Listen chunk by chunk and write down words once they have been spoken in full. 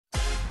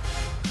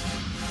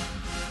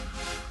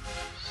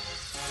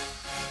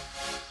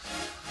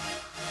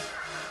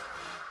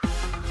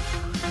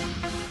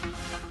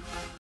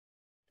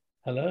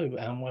Hello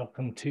and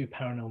welcome to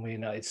Paranormal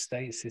United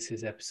States. This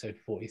is episode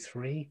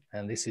 43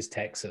 and this is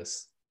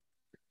Texas.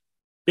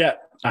 Yeah,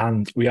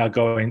 and we are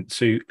going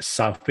to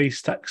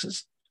Southeast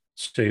Texas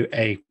to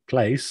a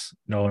place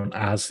known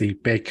as the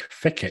Big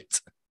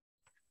Thicket,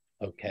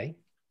 Okay.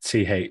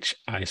 Thicket,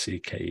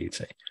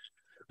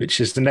 which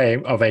is the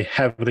name of a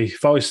heavily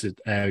forested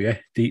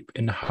area deep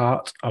in the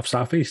heart of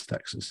Southeast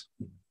Texas.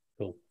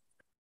 Cool.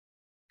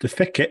 The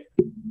thicket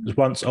was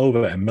once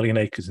over 1 million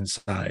acres in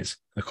size,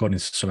 according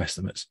to some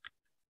estimates,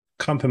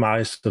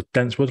 comprised of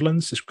dense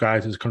woodlands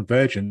described as a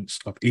convergence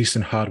of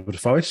eastern hardwood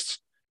forests,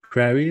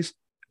 prairies,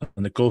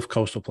 and the Gulf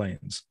coastal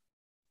plains.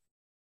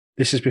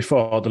 This is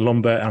before the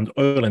lumber and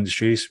oil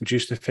industries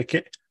reduced the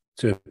thicket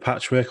to a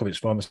patchwork of its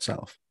former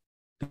self.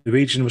 The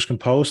region was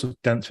composed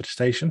of dense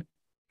vegetation,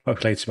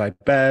 populated by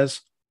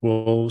bears,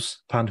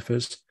 wolves,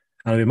 panthers,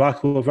 and a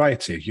remarkable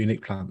variety of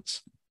unique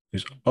plants. It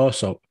was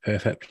also a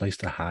perfect place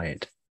to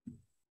hide.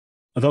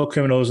 Although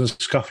criminals and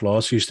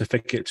scofflaws used the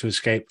thicket to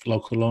escape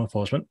local law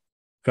enforcement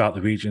throughout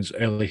the region's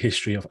early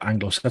history of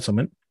Anglo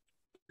settlement,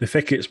 the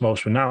thicket's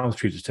most renowned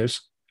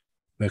fugitives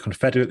were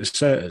Confederate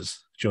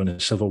deserters during the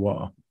Civil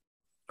War.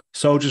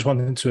 Soldiers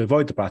wanting to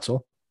avoid the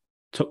battle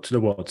took to the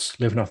woods,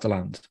 living off the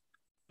land,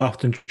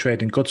 often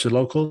trading goods with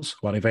locals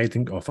while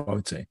evading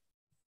authority,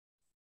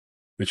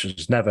 which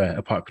was never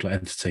a popular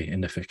entity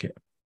in the thicket.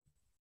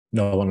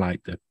 No one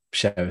liked the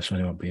sheriffs or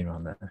anyone being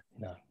around there.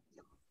 No.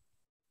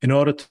 In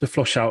order to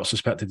flush out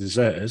suspected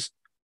deserters,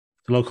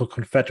 the local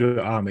Confederate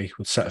army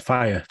would set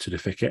fire to the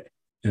thicket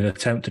in an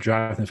attempt to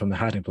drive them from their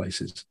hiding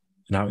places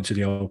and out into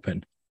the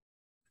open.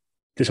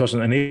 This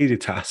wasn't an easy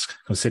task,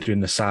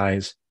 considering the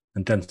size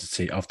and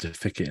density of the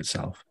thicket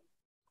itself.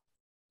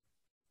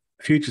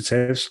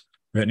 Fugitives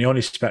weren't the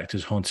only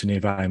spectres haunting the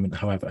environment,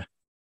 however.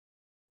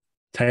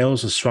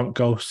 Tales of swamp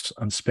ghosts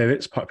and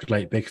spirits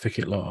populate Big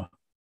Thicket lore,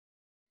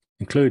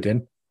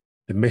 including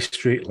the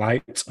mystery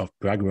light of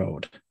Bragg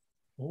Road.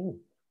 Ooh.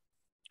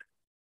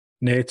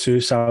 Near to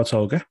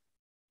Saratoga,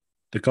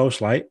 the ghost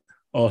light,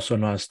 also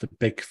known as the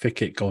Big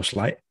Thicket ghost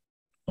light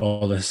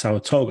or the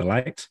Saratoga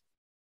light,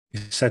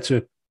 is said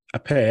to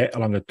appear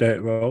along a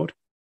dirt road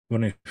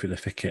running through the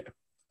thicket,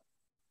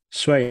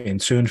 swaying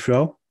to and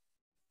fro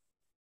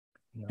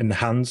in the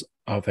hands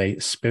of a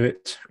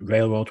spirit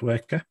railroad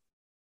worker,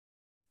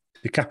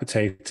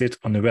 decapitated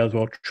on the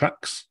railroad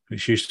tracks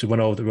which used to run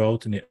over the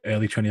road in the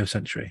early 20th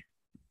century.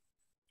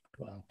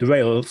 Wow. The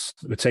rails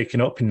were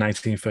taken up in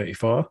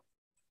 1934,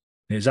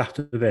 and it was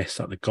after this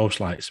that the ghost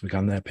lights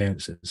began their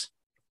appearances.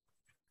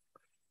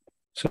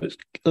 So it's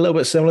a little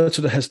bit similar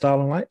to the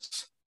Hessdalen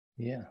lights.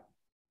 Yeah.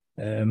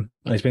 And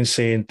it's been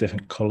seeing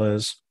different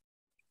colours.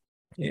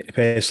 It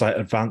appears like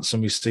advance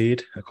and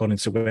recede, according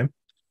to Wim.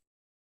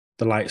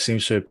 The light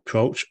seems to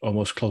approach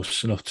almost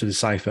close enough to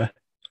decipher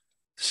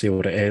to see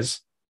what it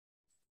is,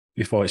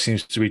 before it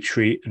seems to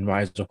retreat and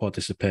rise up or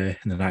disappear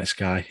in the night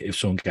sky if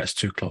someone gets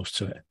too close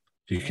to it.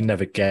 So you can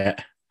never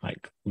get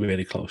like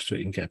really close to it.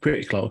 You can get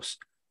pretty close.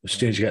 As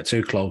soon as you get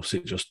too close,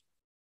 it just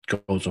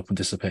goes up and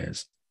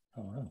disappears.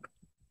 Oh, wow.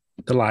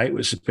 The light,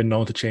 which has been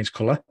known to change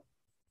colour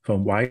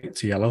from white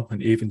to yellow and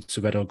even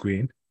to red or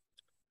green,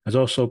 has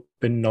also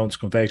been known to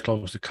come very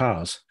close to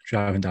cars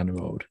driving down the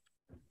road,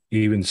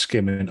 even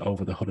skimming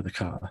over the hood of the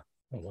car.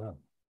 Oh, wow.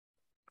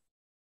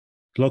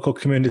 The local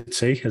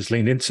community has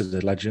leaned into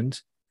the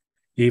legend,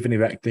 even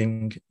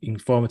erecting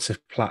informative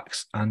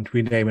plaques and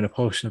renaming a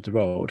portion of the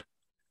road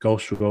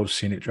Ghost Road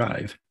Scenic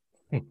Drive.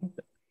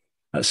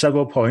 At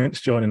several points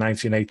during the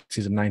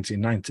 1980s and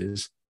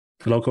 1990s,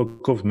 the local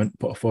government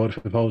put forward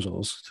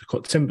proposals to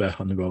cut timber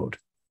on the road,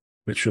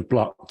 which were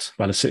blocked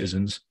by the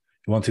citizens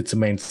who wanted to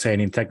maintain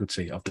the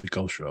integrity of the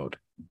ghost road.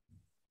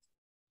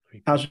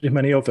 As with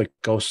many other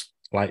ghost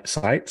light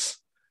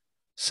sites,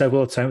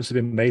 several attempts have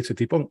been made to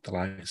debunk the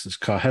lights as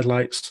car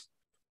headlights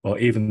or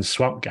even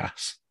swamp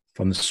gas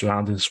from the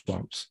surrounding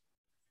swamps.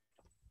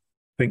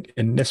 I think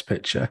in this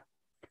picture,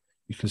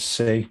 you can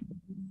see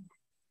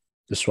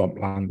the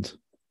swampland.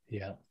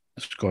 Yeah.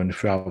 It's going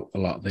throughout a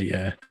lot of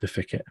the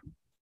thicket.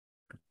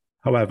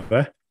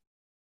 However,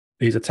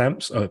 these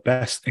attempts are at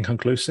best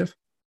inconclusive,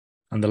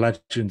 and the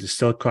legend is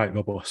still quite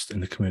robust in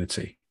the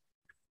community,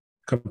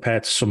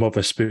 compared to some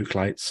other spook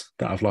lights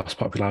that have lost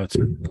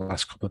popularity in the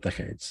last couple of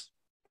decades.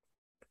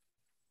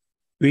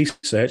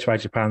 Research by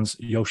Japan's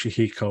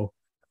Yoshihiko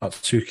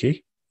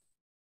Otsuki,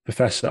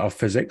 professor of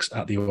physics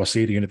at the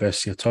Waseda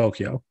University of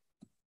Tokyo,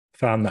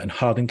 found that in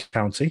Hardin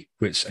County,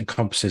 which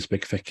encompasses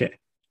Big Thicket,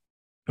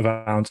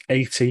 around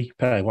 80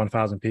 per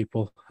 1,000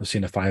 people have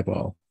seen a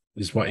fireball.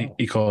 This is what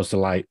he calls the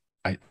light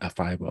a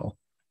fireball.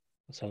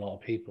 That's a lot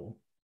of people.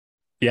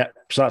 Yeah,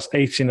 so that's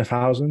 80 in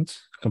 1,000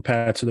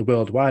 compared to the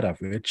worldwide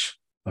average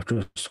of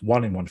just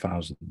 1 in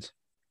 1,000.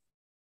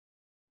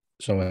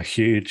 So a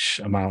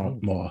huge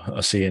amount more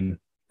are seeing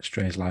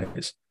strange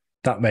lights.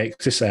 That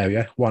makes this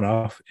area one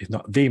of, if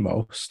not the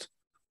most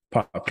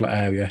popular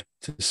area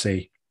to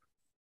see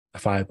a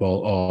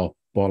fireball or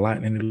ball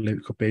lightning,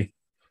 it could be.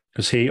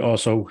 Because he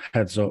also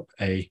heads up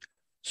a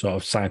sort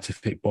of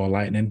scientific ball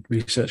lightning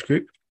research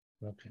group.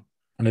 Okay.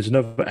 And there's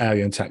another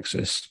area in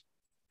Texas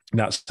And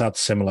that's had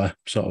similar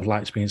sort of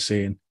lights being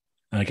seen,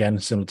 and again,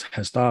 similar to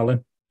Hess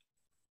Darling.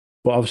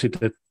 But obviously,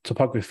 the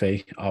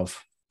topography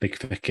of Big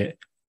Thicket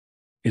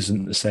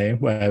isn't the same.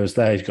 Whereas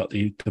there, you've got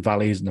the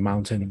valleys and the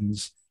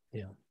mountains,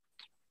 Yeah.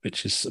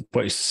 but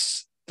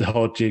it's the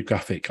whole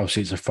geographic.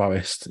 Obviously, it's a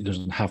forest. It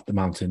doesn't have the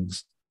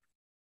mountains.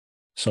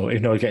 So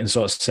even though we're getting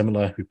sort of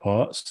similar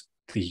reports,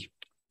 the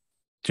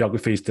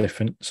geography is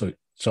different. So it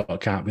sort of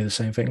can't be the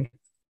same thing.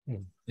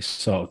 Mm. It's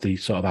sort of the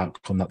sort of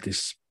outcome that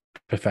this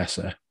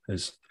professor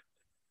is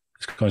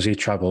because he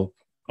travelled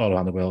all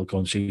around the world,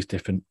 going to these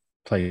different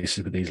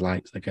places with these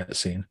lights that get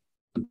seen.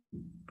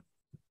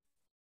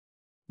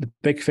 The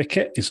Big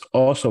Thicket is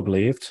also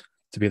believed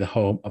to be the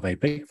home of a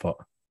Bigfoot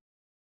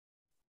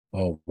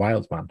or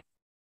wild man.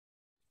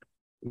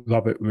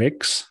 Robert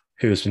Riggs,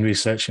 who has been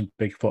researching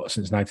Bigfoot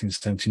since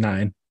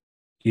 1979,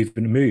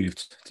 even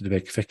moved to the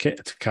Big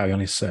Thicket to carry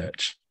on his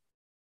search.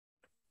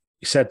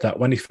 He said that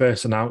when he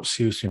first announced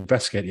he was to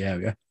investigate the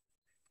area,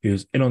 he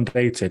was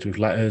inundated with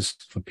letters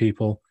from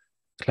people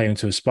claiming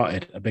to have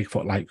spotted a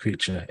Bigfoot-like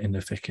creature in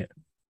the thicket.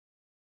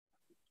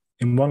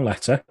 In one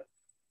letter,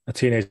 a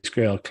teenage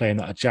girl claimed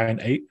that a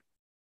giant ape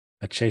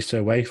had chased her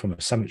away from a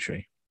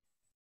cemetery.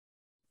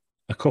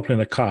 A couple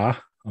in a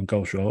car on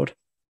Ghost Road,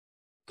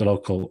 the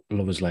local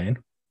Lover's Lane,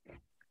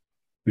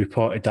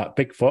 reported that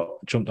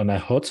Bigfoot jumped on their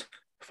hood,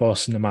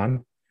 forcing the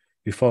man,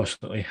 who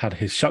fortunately had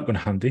his shotgun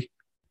handy,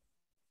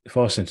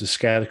 forced him to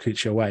scare the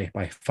creature away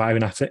by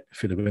firing at it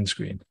through the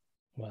windscreen.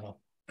 Wow.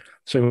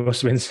 So he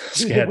must have been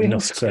scared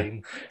enough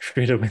to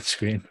through the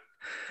windscreen.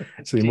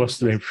 So he must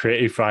have been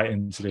pretty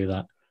frightened to do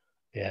that.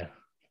 Yeah.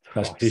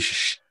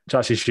 To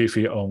actually shoot for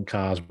your own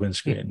car's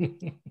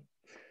windscreen.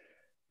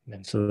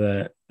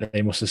 So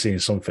they must have seen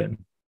something.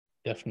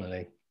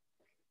 Definitely.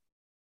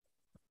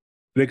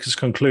 Riggs has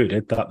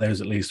concluded that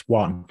there's at least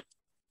one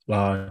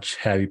large,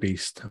 hairy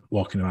beast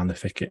walking around the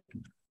thicket.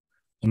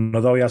 And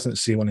although he hasn't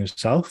seen one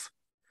himself,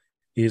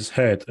 he has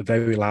heard a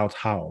very loud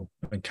howl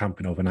when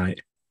camping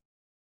overnight.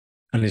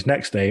 And his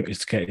next aim is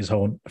to get his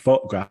own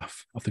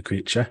photograph of the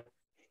creature.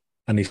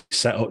 And he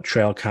set up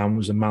trail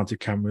cams and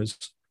mounted cameras,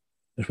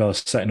 as well as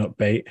setting up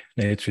bait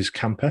near to his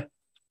camper,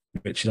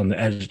 which is on the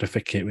edge of the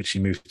thicket, which he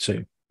moved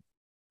to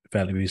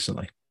fairly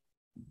recently.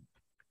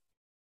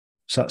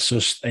 So that's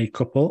just a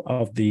couple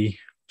of the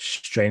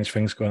strange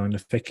things going on in the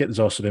thicket. There's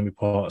also been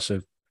reports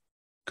of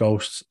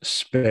ghosts,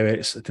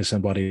 spirits,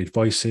 disembodied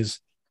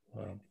voices.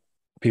 Wow.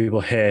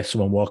 People hear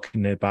someone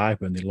walking nearby,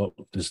 but when they look,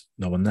 there's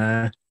no one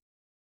there.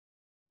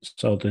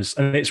 So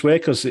and it's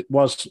weird because it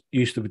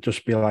used to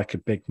just be like a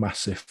big,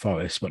 massive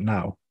forest, but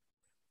now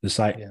there's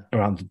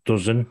around a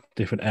dozen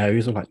different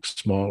areas of like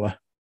smaller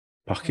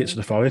pockets of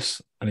the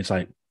forest, and it's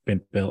like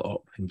been built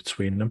up in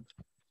between them.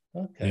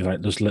 Okay. And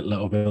like there's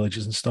little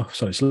villages and stuff.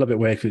 So it's a little bit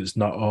weird because it's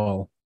not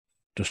all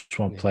just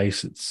one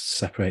place. It's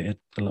separated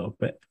a little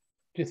bit.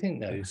 Do you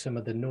think though some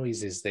of the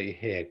noises that you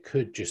hear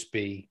could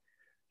be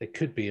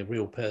a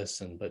real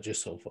person, but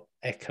just sort of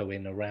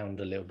echoing around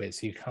a little bit,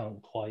 so you can't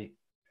quite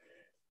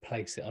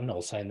place it? I'm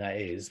not saying that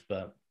is,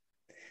 but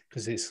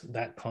because it's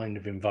that kind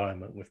of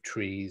environment with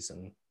trees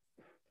and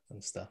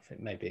stuff,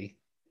 it may be.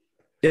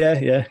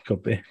 Yeah,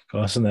 could be. Of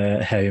course, and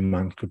a hairy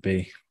man could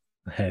be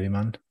a hairy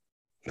man.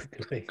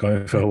 Could be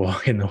going for a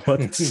walk in the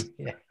woods.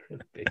 Yeah,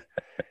 could be.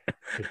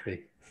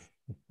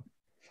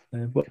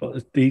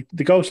 But the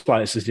ghost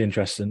lights is the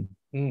interesting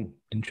bit,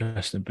 and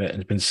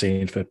it's been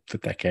seen for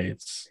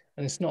decades.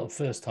 And it's not the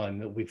first time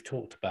that we've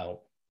talked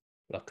about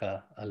like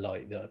a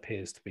light that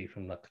appears to be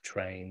from like a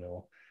train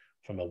or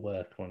from a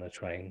worker on a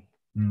train.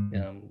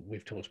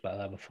 We've talked about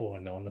that before,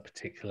 and on a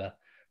particular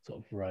sort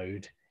of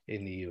road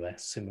in the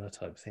US, similar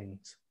type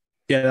things.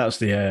 Yeah, that's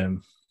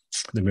the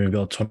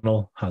Moonville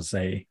Tunnel has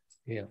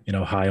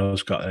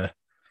Ohio's got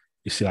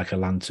you see like a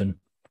lantern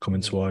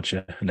coming towards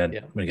you, and then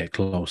when you get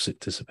close, it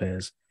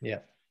disappears. Yeah.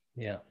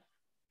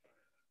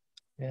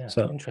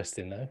 So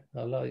interesting though.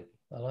 I like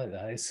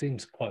that. It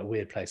seems quite a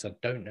weird place. I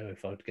don't know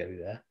if I'd go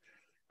there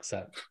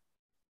because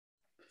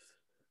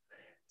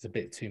it's a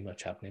bit too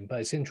much happening.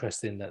 But it's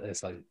interesting that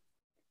there's like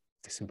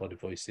disembodied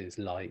voices,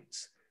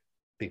 lights,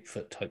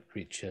 Bigfoot type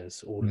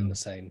creatures, all in the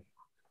same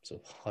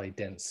sort of high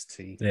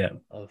density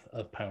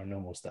of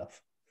paranormal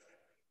stuff,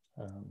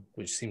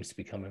 which seems to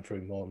be coming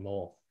through more and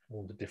more.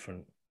 All the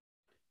different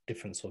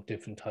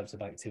types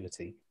of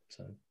activity.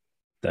 So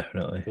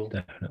definitely.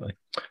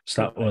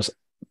 So that was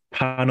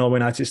Paranormal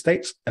United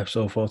States,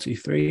 episode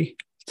 43,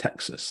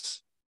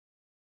 Texas.